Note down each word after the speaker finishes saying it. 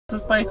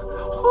It's like,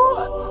 who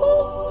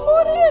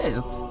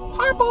this?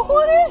 Harper,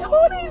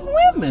 who these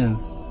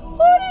women's?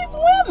 Who these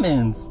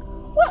women's?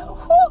 What,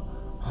 who?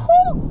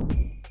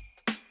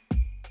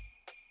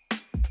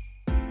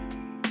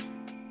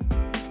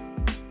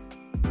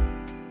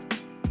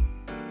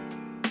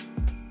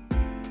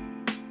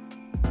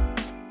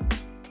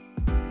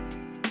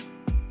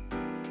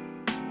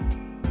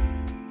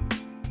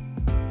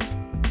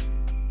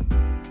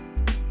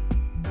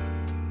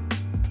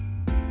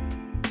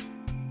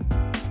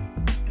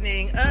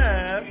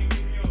 Of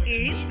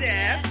Eat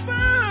That Food.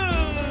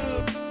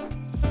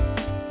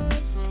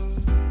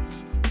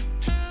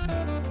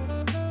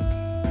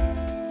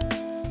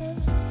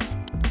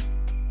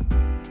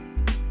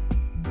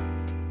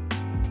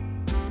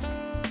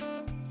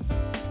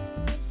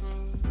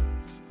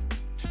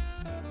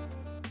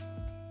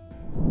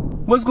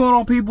 What's going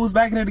on, people? It's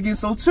back in it again.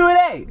 So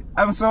today,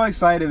 I'm so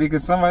excited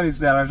because somebody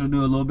said I should do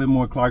a little bit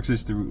more Clark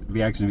Sister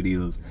reaction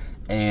videos.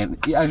 And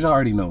as y'all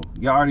already know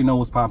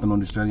what's popping on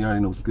this channel. You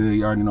already know what's good.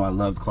 You already know I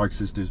love Clark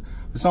Sisters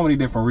for so many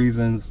different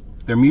reasons.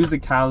 Their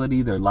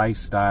musicality, their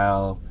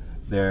lifestyle,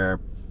 their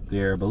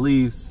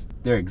beliefs,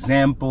 their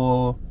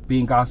example,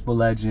 being gospel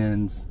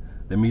legends,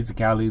 their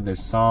musicality, their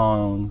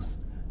songs,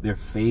 their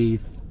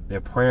faith,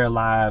 their prayer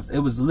lives. It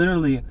was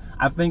literally,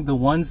 I think, the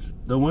one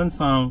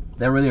song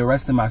that really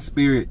arrested my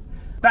spirit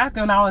back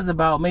when I was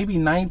about maybe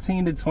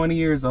 19 to 20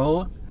 years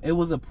old. It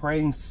was a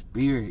praying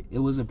spirit. It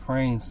was a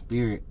praying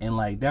spirit. And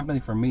like, definitely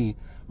for me,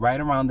 right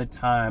around the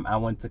time I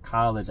went to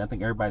college, I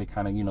think everybody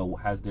kind of,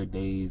 has their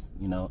days,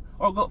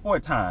 or go for a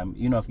time,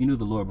 if you knew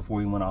the Lord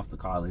before you went off to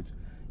college,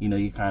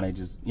 you kind of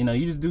just, you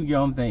just do your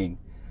own thing.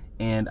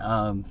 And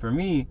for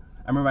me,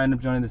 I remember I ended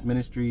up joining this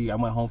ministry. I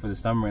went home for the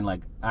summer and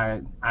like, I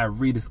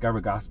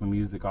rediscovered gospel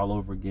music all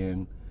over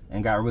again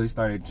and really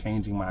started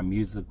changing my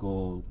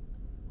musical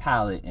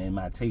palette and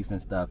my taste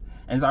and stuff.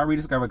 And so I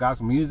rediscovered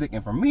gospel music,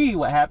 and for me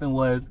what happened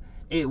was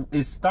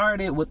it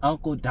started with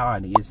Uncle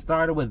Donnie. It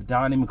started with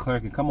Donnie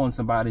McClurkin. Come on,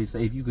 somebody,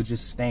 say if you could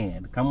just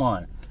stand. Come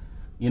on,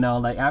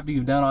 like after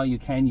you've done all you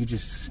can, you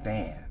just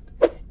stand.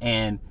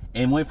 And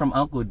went from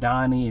Uncle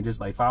Donnie and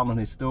just like following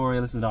his story,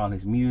 listening to all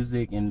his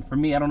music. And for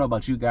me, I don't know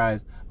about you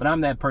guys, but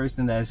I'm that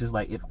person that's just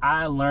like, if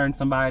I learn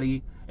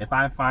somebody, if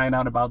I find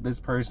out about this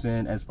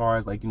person as far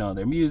as like,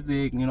 their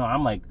music,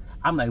 I'm like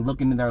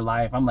looking in their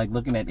life. I'm like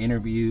looking at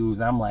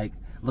interviews. I'm like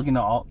looking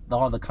at all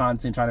the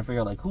content, trying to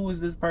figure out like, who is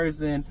this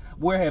person?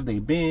 Where have they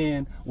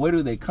been? Where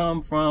do they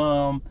come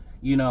from?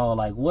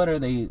 Like what do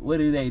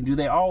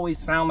they always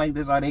sound like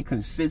this? Are they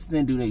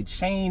consistent? Do they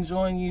change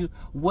on you?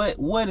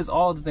 What is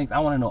all the things? I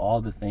want to know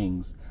all the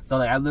things. So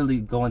like I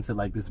literally go into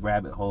like this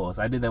rabbit hole.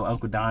 So I did that with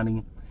Uncle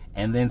Donnie,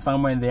 and then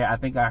somewhere in there I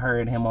think I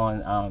heard him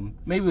on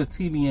maybe it was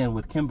TBN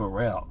with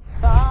Burrell.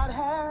 God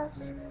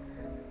has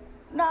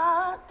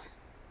not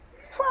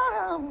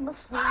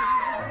promised me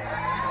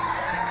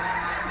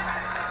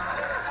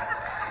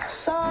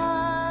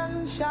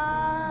sunshine,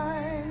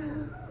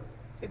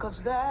 because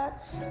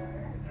that's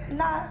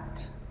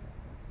not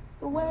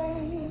the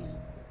way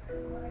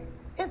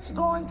it's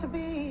going to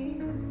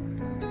be.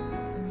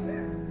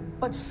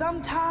 But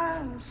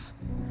sometimes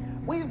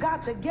we've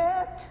got to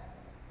get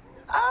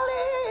a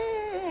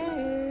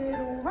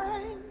little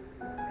rain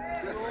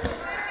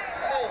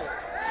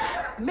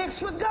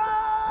mixed with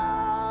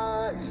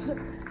God's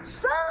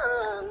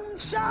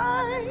sunshine,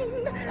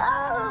 a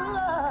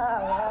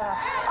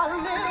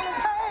little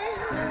pain.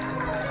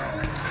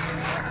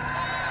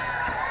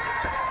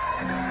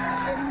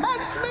 It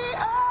makes me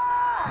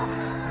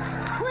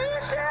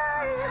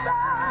appreciate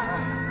that.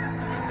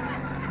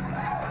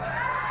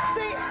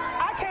 See,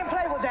 I can't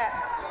play with that.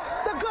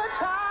 The good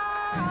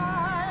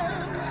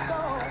times, so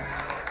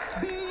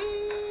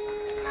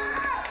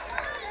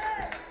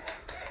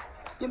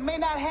you may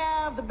not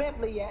have the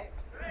Bentley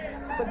yet,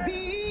 but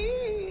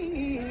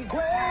be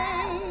grateful.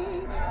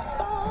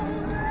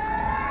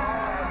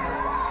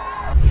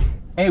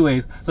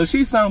 Anyways, so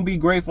she sung Be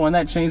Grateful, and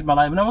that changed my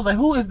life. And I was like,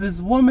 who is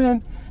this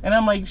woman? And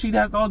I'm like, she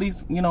has all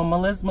these,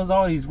 melismas,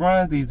 all these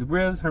runs, these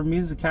riffs. Her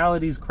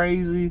musicality is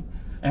crazy,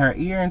 and her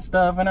ear and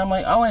stuff. And I'm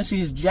like, oh, and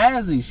she's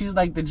jazzy. She's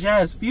like the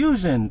jazz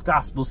fusion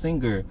gospel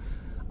singer,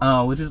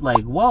 which is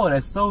like, whoa,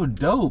 that's so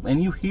dope.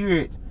 And you hear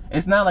it.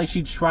 It's not like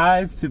she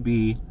tries to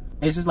be.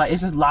 It's just like,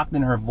 it's just locked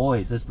in her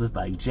voice. It's just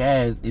like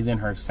jazz is in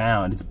her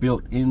sound. It's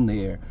built in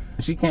there.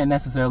 She can't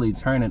necessarily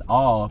turn it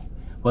off.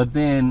 But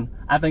then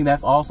I think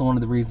that's also one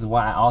of the reasons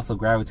why I also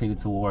gravitated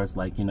towards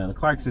like, the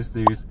Clark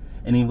Sisters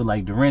and even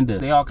like Dorinda.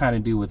 They all kind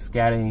of do with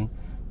scatting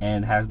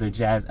and has their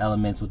jazz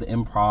elements with the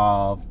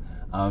improv,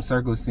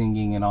 circle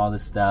singing and all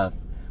this stuff.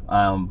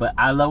 But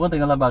one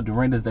thing I love about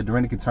Dorinda is that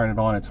Dorinda can turn it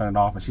on and turn it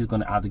off, and she's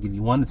going to either give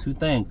you one or two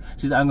things.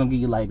 She's either going to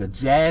give you like a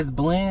jazz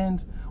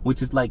blend,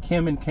 which is like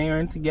Kim and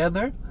Karen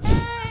together.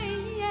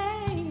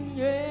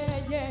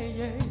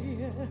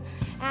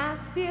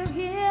 I'm still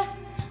here.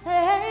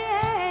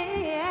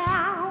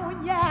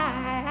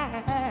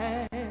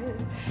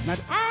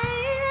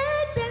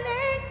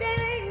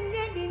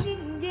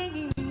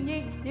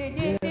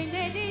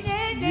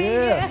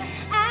 Yeah.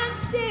 I'm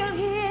still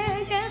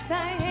here, yes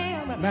I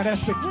am. Now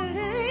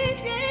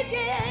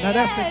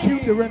that's the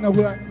cute Dorinda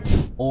what?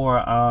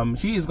 Or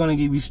she is going to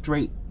give you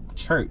straight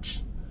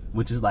church,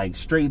 which is like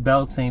straight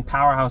belting,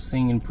 powerhouse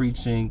singing,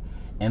 preaching.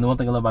 And the one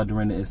thing I love about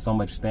Dorinda is so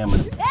much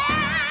stamina.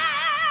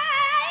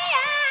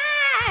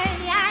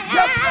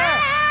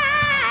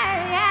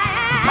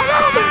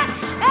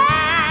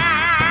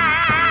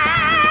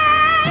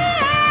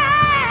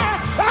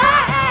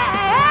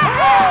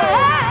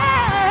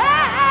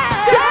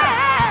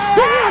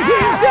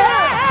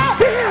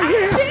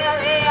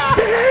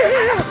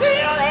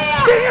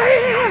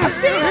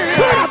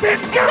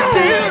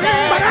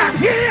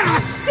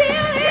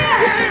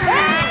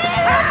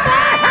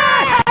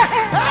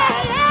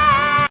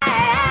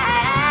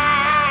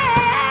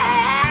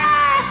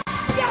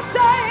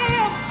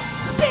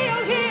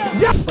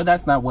 But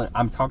that's not what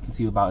I'm talking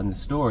to you about in the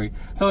story.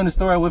 So in the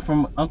story, I went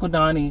from Uncle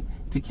Donnie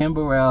to Kim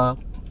Burrell,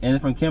 and then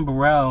from Kim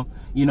Burrell,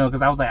 you know,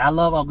 because I was like, I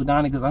love Uncle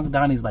Donnie because Uncle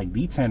Donnie's like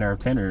the tenor of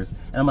tenors.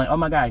 And I'm like, oh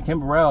my God, Kim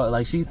Burrell,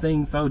 like she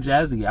sings so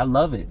jazzy. I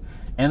love it.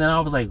 And then I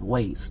was like,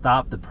 wait,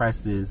 stop the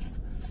presses.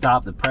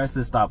 Stop the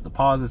presses, stop the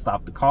pauses,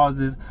 stop the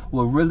causes.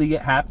 What really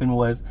happened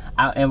was,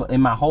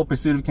 in my whole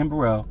pursuit of Kim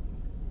Burrell,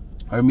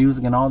 her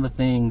music and all the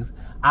things,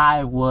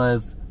 I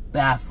was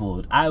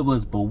baffled. I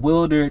was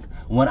bewildered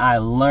when I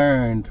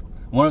learned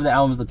one of the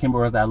albums of Kim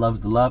Burrell's that I love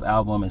is the Love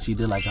album, and she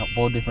did like a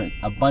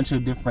bunch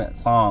of different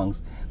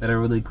songs that are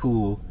really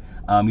cool.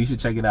 You should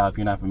check it out if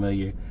you're not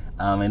familiar.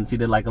 And she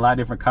did like a lot of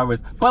different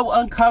covers. But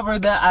one cover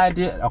that I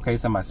did, okay,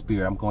 it's in my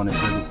spirit. I'm going to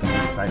say this, going to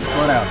be excited.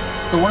 Slow down.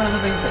 So one of the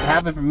things that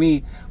happened for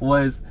me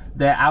was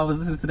that I was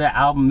listening to that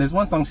album. There's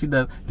one song she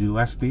does. Do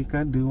I speak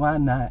or do I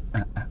not?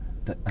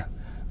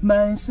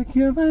 My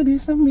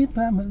insecurities are meet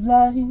by my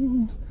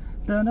lines.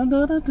 And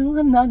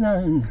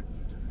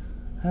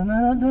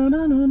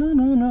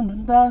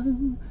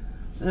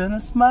a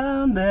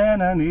smile,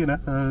 then I need a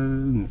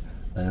hug.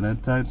 And a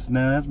touch,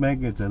 now let's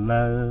make it to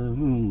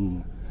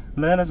love.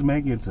 Let us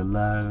make it to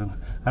love.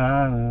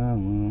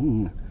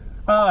 Oh,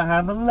 I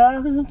have a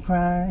love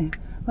cry.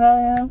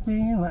 Why am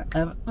I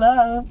have a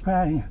love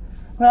cry?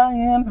 Why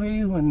am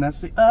I when I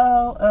say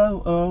oh,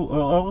 oh, oh,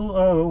 oh,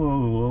 oh,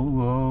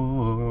 oh,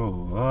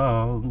 oh,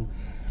 oh.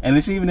 And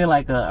then she even did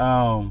like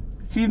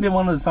she even did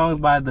one of the songs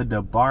by the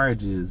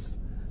DeBarges.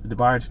 The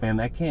DeBarge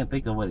family. I can't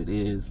think of what it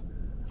is.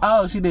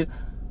 Oh, she did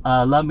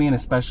Love Me in a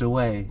Special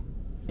Way.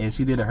 And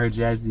she did it her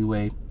jazzy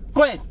way.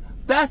 But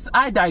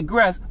I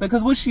digress,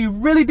 because what she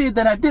really did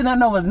that I did not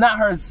know was not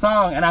her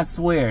song. And I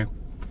swear,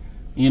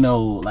 you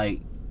know,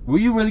 like,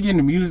 when you really get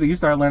into music, you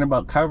start learning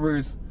about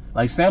covers,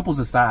 like samples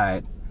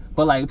aside,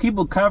 but like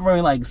people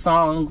covering like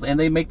songs and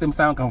they make them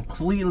sound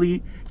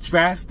completely,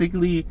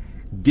 drastically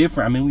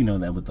different. I mean, we know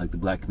that with like the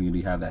black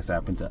community, how that's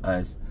happened to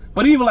us.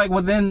 But even like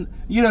within,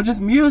 you know,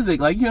 just music,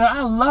 like, you know,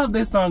 I love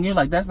this song. You're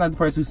like, that's not the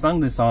person who sung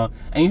this song.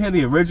 And you hear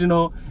the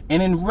original.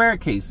 And in rare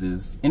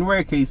cases,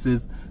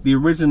 the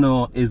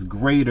original is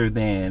greater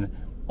than,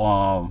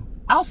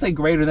 I'll say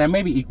greater than,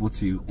 maybe equal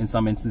to, in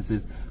some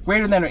instances,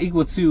 greater than or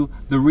equal to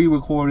the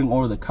re-recording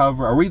or the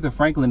cover. Aretha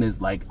Franklin is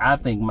like, I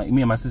think,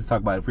 me and my sister talk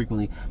about it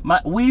frequently.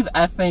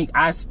 I think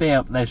I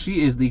stamp that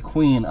she is the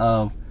queen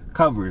of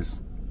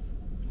covers.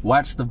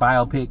 Watch the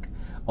biopic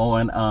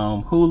on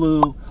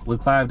Hulu with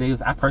Clive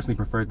Davis. I personally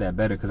preferred that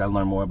better because I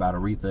learned more about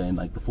Aretha and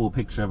like the full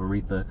picture of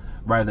Aretha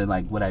rather than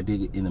like what I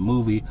did in the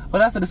movie. But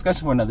that's a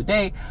discussion for another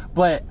day.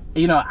 But,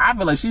 you know, I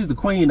feel like she's the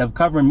queen of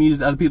covering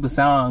music, other people's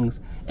songs,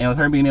 and with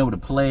her being able to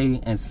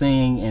play and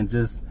sing and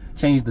just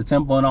change the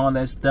tempo and all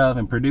that stuff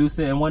and produce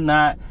it and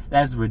whatnot,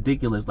 that's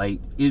ridiculous. Like,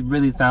 it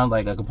really sounds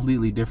like a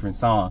completely different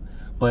song.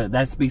 But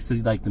that speaks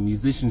to like the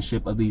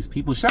musicianship of these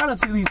people. Shout out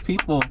to these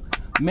people,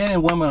 men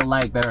and women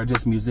alike, that are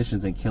just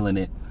musicians and killing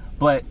it.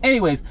 But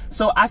anyways,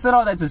 so I said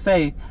all that to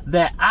say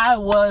that I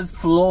was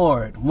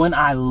floored when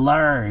I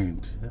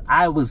learned.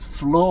 I was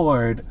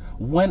floored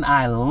when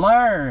I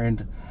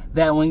learned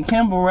that when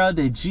Kim Burrell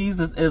did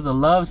Jesus Is a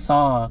Love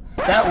Song,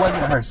 that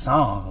wasn't her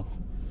song.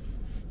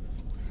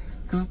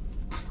 Cause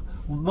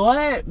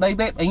what? Like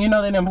that, and you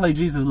know they didn't play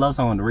Jesus Love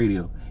Song on the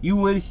radio. You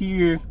would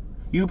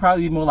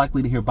probably be more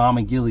likely to hear Bomb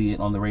and Gilead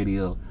on the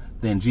radio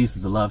than Jesus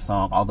Is a Love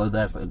Song, although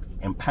that's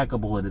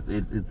impeccable. It's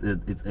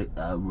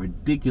a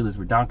ridiculous,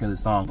 redonkulous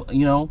song. But,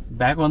 you know,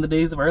 back on the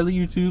days of early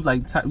YouTube,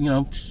 like,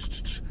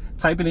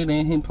 typing it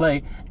in, hit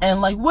play,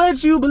 and like,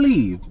 what'd you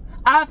believe?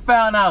 I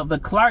found out the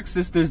Clark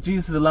sisters'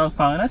 Jesus Is a Love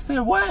Song, and I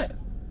said, what?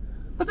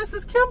 But this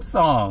is Kim's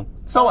song.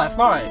 So I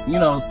thought, you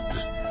know,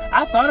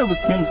 I thought it was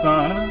Kim's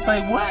song, and I was just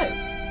like, what?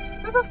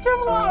 This is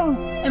Kim's song.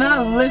 And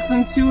I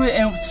listened to it,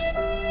 and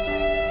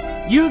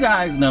you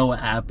guys know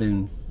what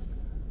happened.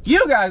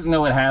 You guys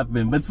know what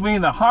happened between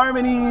the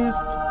harmonies,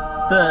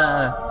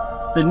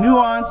 the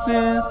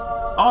nuances,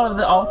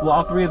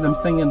 all three of them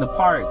singing the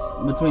parts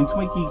between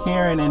Twinkie,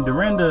 Karen, and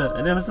Dorinda,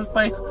 and it was just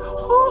like,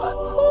 who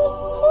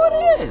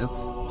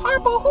this?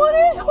 Harper, who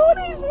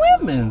these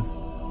women's?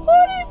 Who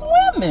these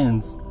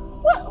women's?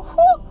 What?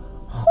 Who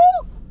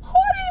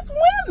these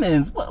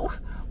women's? Where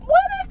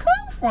they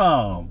come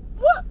from?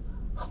 What?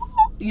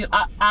 You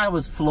know, I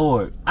was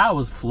floored. I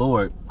was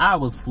floored.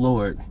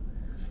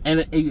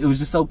 And it was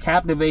just so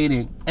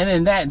captivating. And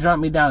then that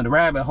jumped me down the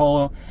rabbit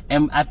hole.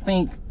 And I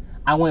think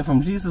I went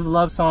from Jesus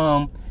Love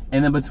Song,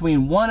 and then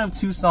between one of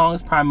two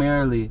songs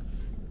primarily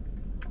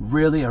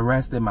really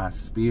arrested my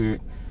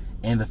spirit.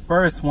 And the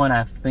first one,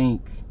 I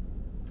think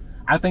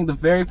the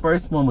very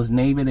first one was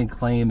Name It and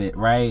Claim It,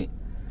 right?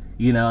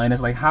 You know, and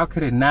it's like, how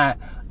could it not?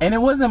 And it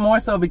wasn't more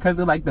so because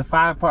of like the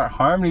 5-part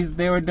harmonies that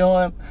they were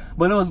doing,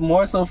 but it was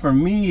more so for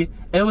me,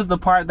 it was the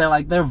part that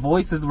like their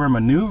voices were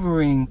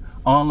maneuvering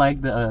on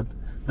like the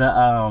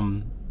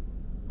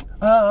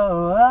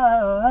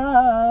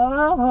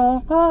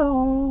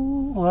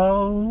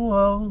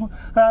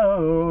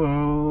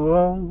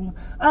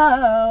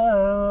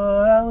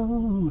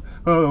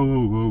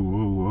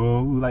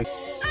like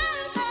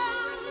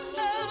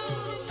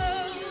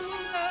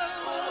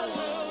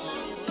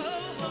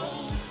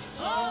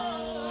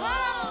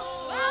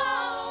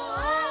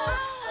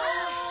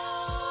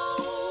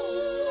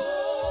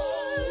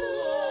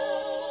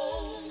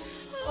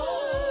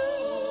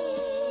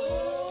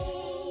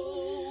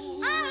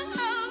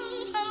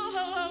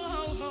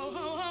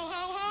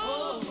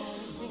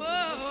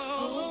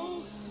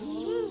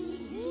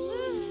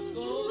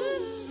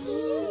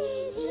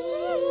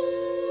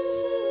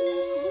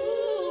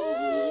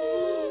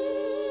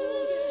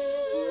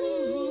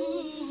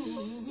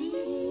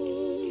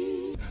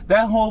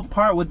that whole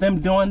part with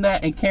them doing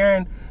that and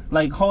Karen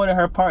like holding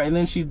her part, and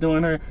then she's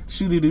doing her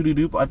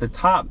shoo-doo-doo-doo at the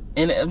top,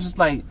 and it was just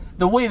like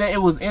the way that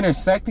it was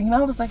intersecting, and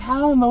I was like,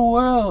 how in the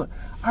world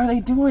are they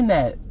doing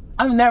that?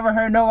 I've never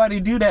heard nobody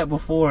do that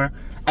before,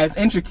 as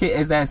intricate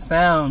as that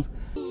sounds.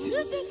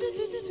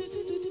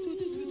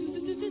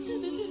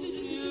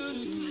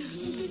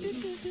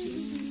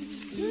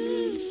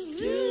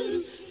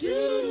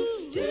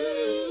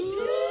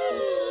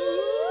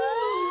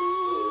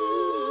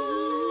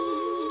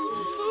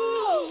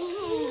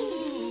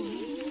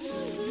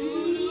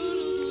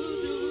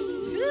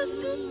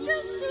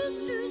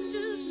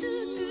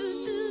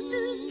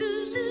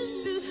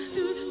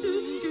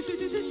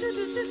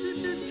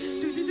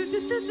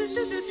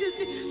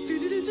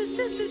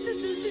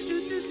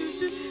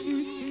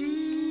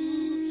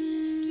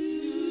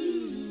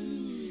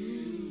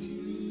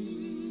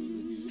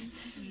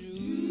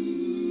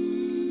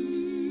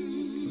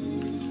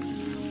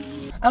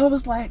 I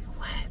was like,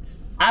 what?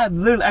 I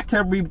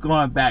kept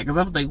going back because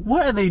I was like,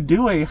 what are they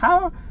doing?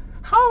 How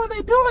are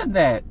they doing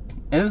that?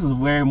 And this is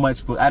very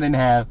much for,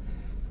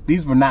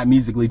 these were not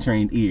musically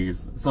trained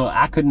ears, so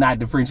I could not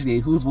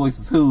differentiate whose voice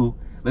is who.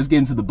 Let's get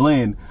into the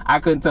blend. I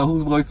couldn't tell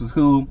whose voice was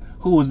who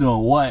was doing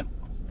what.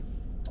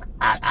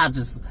 I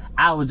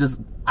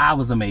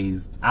was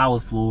amazed. I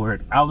was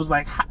floored. I was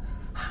like,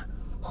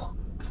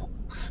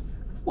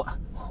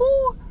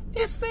 who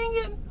is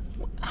singing?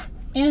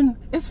 And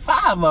it's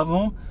 5 of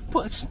them.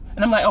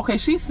 And I'm like, okay,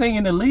 she's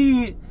singing the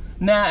lead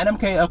now, and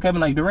okay, I'm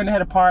like, Dorinda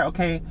had a part,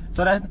 okay,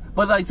 so that,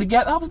 but like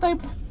together, I was like,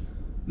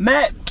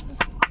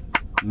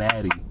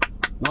 Maddie,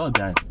 well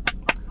done,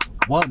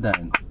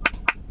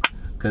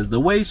 because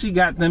the way she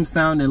got them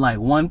sounding like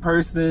one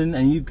person,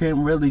 and you can't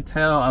really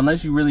tell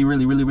unless you really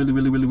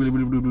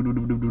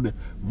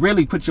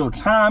put your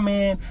time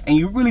in, and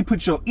you really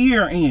put your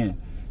ear in.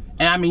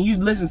 And I mean, you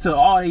listen to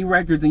all these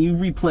records and you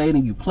replay it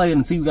and you play it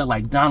until you got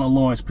like Donald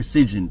Lawrence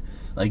precision.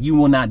 Like, you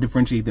will not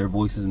differentiate their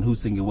voices and who's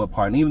singing what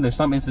part. And even there's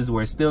some instances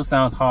where it still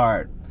sounds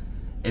hard.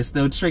 It's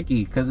still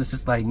tricky because it's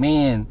just like,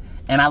 man.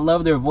 And I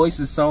love their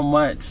voices so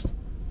much.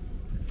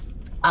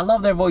 I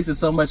love their voices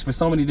so much for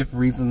so many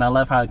different reasons. I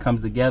love how it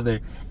comes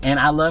together. And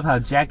I love how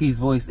Jackie's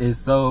voice is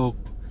so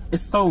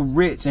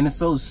rich and it's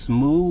so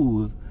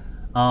smooth.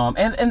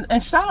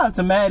 And shout out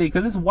to Maddie,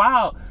 because it's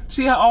wild.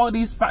 She had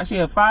she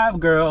had 5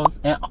 girls,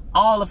 and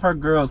all of her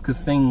girls could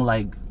sing.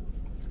 Like,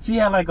 she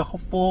had like a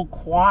full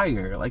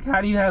choir. Like,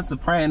 how do you have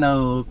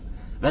sopranos,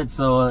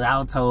 mezzos,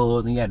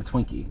 altos, and you got a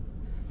Twinkie?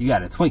 You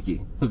got a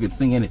Twinkie who can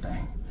sing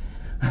anything.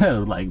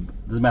 Like,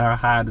 doesn't matter how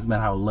high, doesn't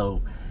matter how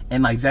low.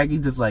 And like Jackie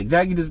just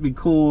be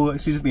cool.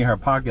 She just be in her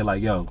pocket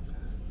like, yo,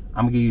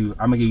 I'm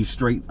gonna give you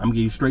straight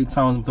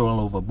tones. I'm throwing a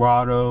little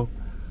vibrato.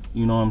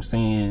 You know what I'm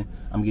saying?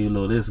 I'm gonna give you a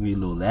little this, I'm gonna give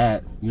you a little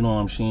that. You know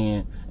what I'm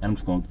saying? And I'm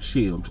just gonna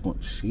chill.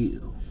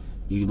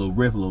 Give you a little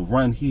riff, a little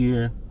run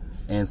here.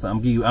 And so I'm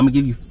gonna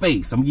give you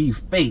face.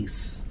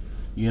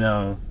 You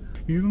know.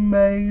 You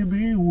may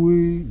be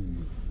weak,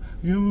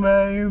 you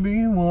may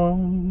be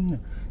one,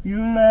 you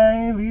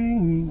may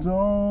be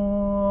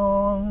gone,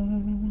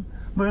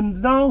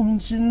 but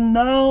don't you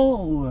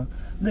know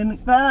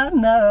that God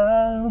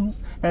knows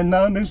and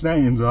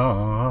understands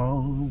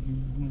all.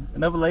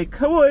 And I was like,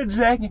 come on,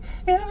 Jackie,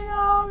 if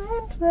you're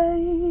in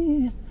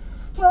pain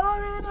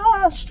or in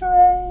a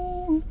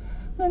strain,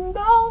 then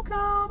don't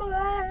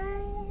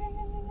complain.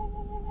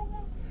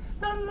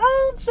 And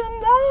don't you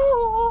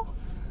know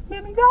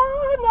that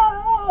God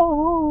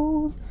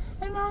knows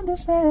and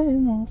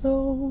understands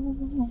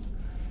all.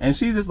 And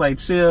she just like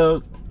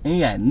chilled. And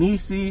you got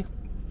Niecy.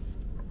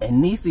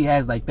 And Niecy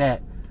has like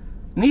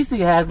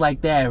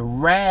that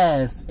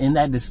rasp and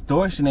that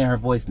distortion in her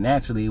voice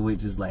naturally,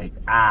 which is like,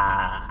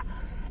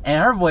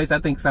 And her voice, I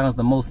think, sounds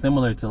the most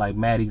similar to like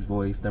Maddie's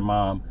voice, their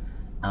mom,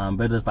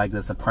 but it's like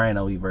the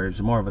soprano-y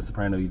version, more of a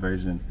soprano-y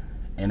version,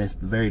 and it's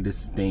very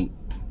distinct.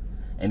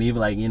 And even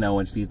like, you know,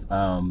 when she's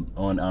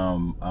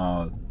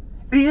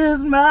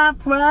is my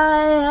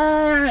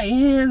prayer,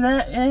 is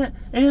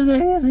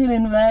it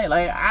in vain?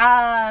 Like,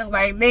 it's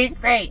like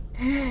Nixie.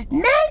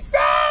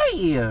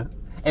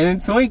 And then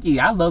Twinkie,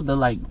 I love the,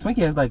 like,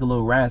 Twinkie has like a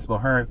little rasp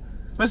on her,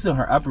 especially on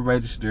her upper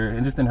register,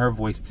 and just in her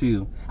voice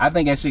too. I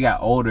think as she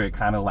got older, it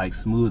kind of like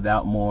smoothed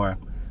out more,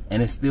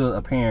 and it's still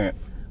apparent.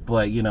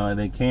 But, you know, and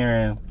then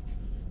Karen,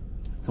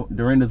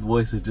 Dorinda's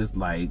voice is just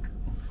like,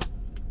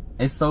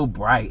 it's so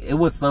bright. It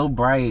was so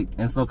bright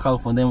and so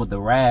colorful. And then with the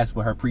rasp,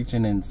 with her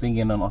preaching and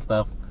singing and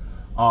stuff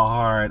all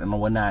hard and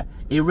whatnot,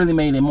 it really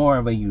made it more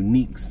of a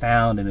unique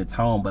sound and a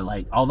tone. But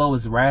like, although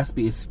it's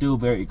raspy, it's still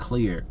very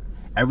clear.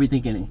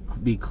 Everything can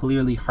be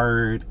clearly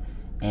heard,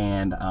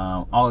 and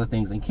all the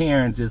things. And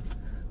Karen, just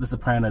the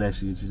soprano that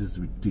she's just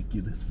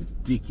ridiculous.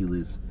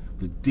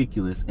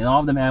 And all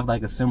of them have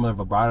like a similar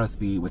vibrato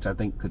speed, which I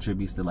think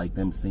contributes to like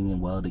them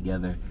singing well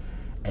together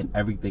and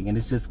everything. And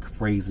it's just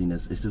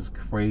craziness. It's just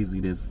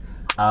craziness.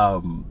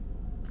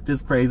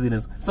 Just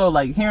craziness. So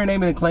like hearing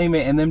Name It and Claim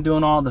It and them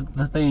doing all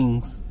the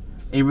things,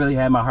 it really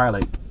had my heart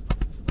like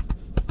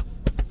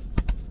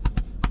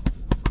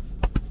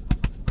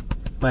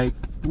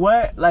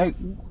what? Like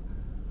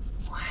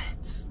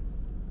what?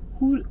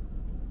 Who?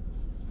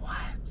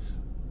 What?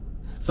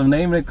 So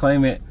Name It and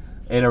Claim It,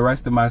 it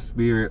arrested my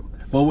spirit.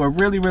 But what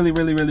really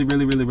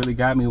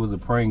got me was a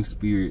praying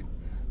spirit.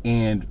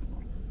 And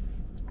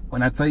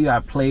when I tell you I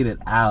played it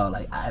out,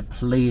 like I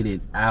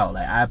played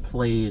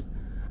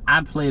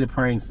a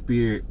praying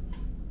spirit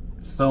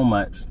so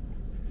much.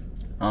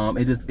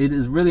 It just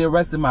really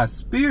arrested my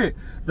spirit.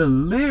 The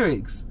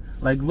lyrics,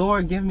 like,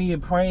 Lord, give me a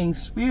praying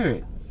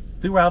spirit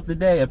throughout the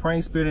day, a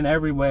praying spirit in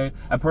every way,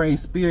 a praying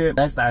spirit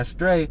lest I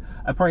stray,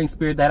 a praying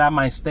spirit that I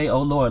might stay,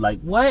 oh Lord.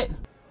 Like, what?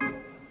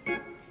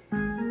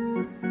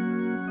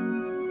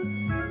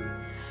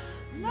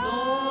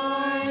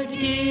 Lord,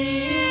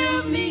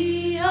 give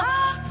me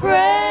a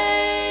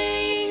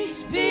praying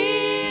spirit,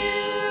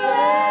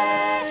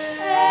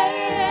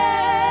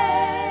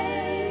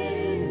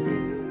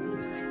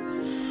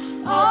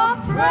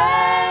 a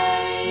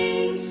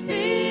praying spirit.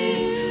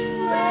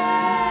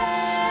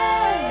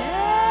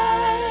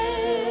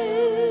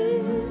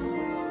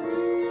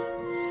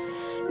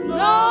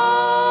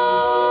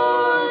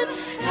 Lord,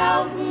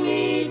 help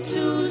me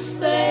to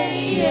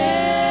say yes.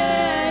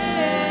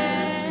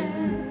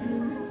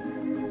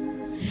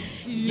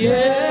 Yes,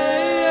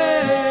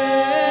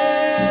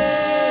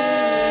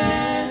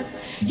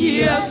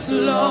 yes,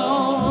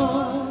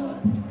 Lord.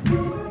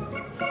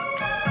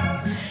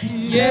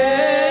 Yes,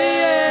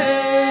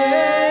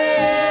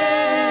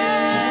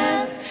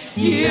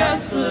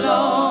 yes,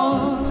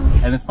 Lord.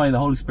 And it's funny, the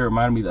Holy Spirit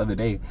reminded me the other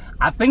day.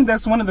 I think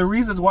that's one of the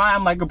reasons why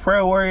I'm like a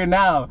prayer warrior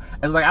now.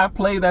 It's like I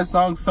played that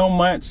song so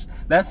much.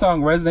 That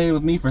song resonated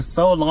with me for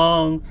so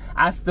long.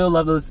 I still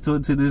love to listen to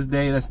it to this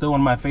day. That's still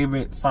one of my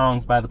favorite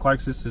songs by the Clark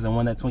sisters, and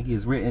one that Twinkie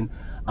has written.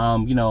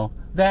 You know,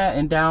 that,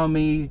 Endow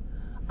Me,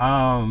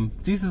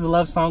 Jesus is a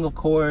Love Song, of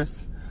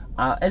course.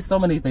 It's so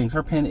many things.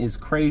 Her pen is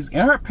crazy.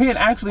 And her pen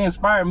actually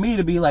inspired me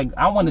to be like,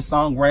 I want a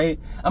song, right?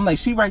 I'm like,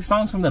 she writes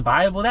songs from the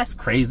Bible? That's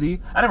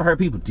crazy. I never heard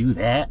people do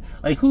that.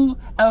 Like, who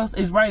else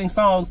is writing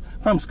songs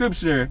from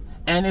scripture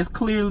and it's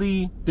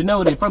clearly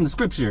denoted from the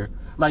scripture?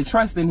 Like,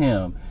 trust in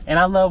him. And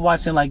I love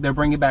watching like their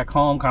Bring It Back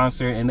Home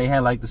concert, and they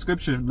had like the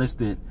scripture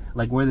listed,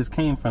 like where this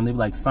came from. They'd be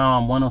like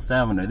Psalm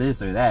 107 or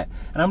this or that.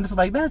 And I'm just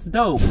like, that's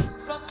dope.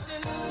 Trust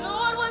in the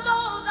Lord with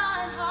all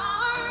thine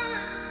heart.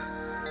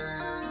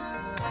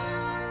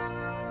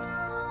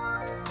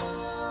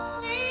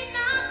 Lean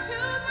not to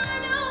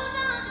thine own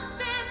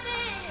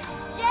understanding.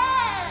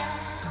 Yeah.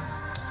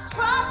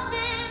 Trust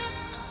in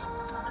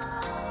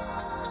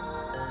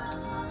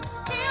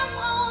him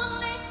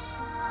only.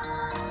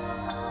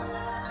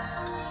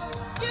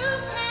 You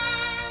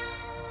can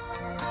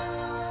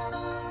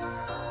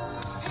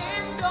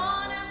depend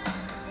on him.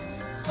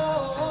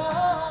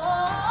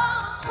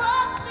 Oh,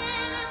 trust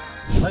in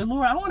him. Like,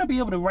 Lord, I want to be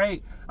able to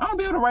write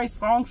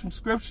songs from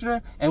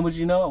scripture. And would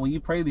you know, when you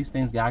pray these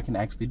things, God can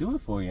actually do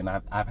it for you. And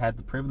I've had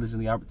the privilege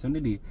and the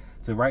opportunity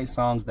to write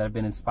songs that have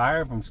been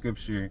inspired from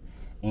scripture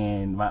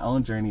and my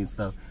own journey and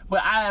stuff.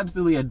 But I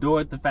absolutely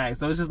adored the fact.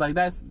 So it's just like,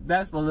 that's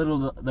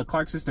the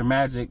Clark sister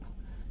magic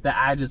that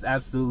I just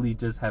absolutely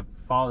just have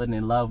fallen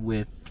in love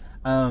with.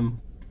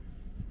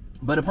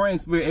 But a praying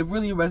spirit, it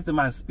really arrested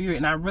my spirit,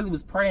 and I really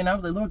was praying. I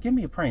was like, Lord, give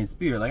me a praying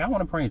spirit. Like, I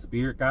want a praying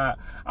spirit, God.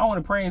 I want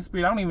a praying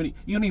spirit.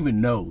 You don't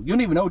even know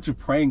what you're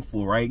praying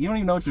for, right? You don't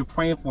even know what you're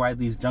praying for at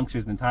these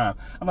junctures in time.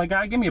 I'm like,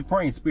 God, give me a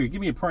praying spirit. Give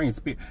me a praying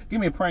spirit.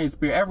 Give me a praying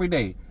spirit every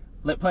day.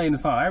 Playing the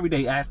song every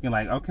day, asking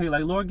like, okay,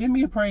 like, Lord, give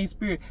me a praying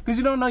spirit. Because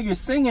you don't know you're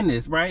singing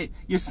this, right?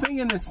 You're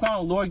singing this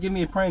song, Lord, give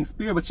me a praying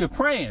spirit, but you're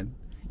praying.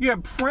 You're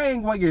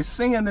praying while you're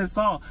singing this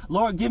song.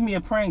 Lord, give me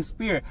a praying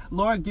spirit.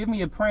 Lord, give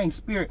me a praying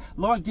spirit.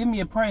 Lord, give me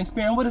a praying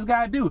spirit. And what does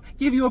God do?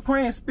 Give you a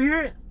praying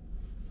spirit?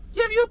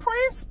 Give you a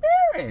praying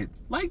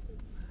spirit. Like,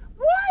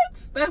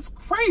 what? That's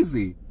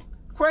crazy.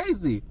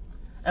 Crazy.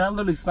 And I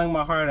literally sung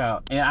my heart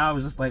out. And I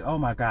was just like, oh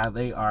my God,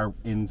 they are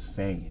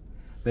insane.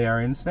 They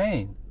are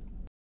insane.